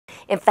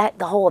In fact,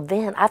 the whole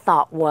event I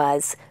thought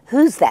was,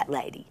 who's that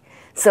lady?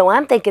 So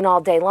I'm thinking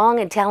all day long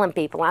and telling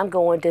people I'm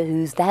going to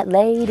Who's That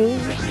Lady?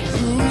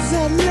 Who's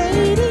that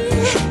lady?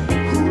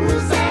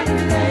 Who's that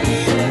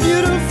lady?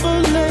 Beautiful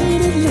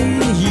lady,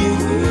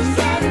 who's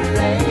that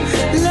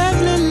lady?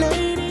 Lovely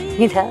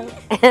lady. You know,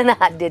 and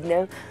I didn't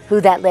know who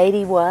that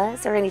lady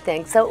was or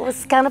anything, so it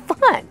was kind of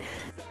fun.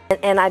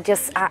 And I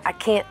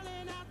can't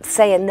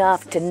say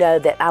enough to know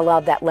that I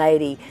love that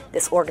lady.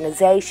 This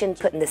organization,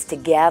 putting this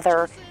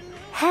together,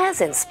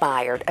 has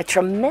inspired a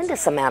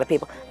tremendous amount of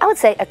people. I would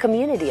say a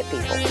community of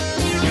people.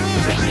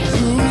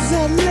 Who's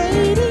that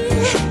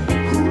lady?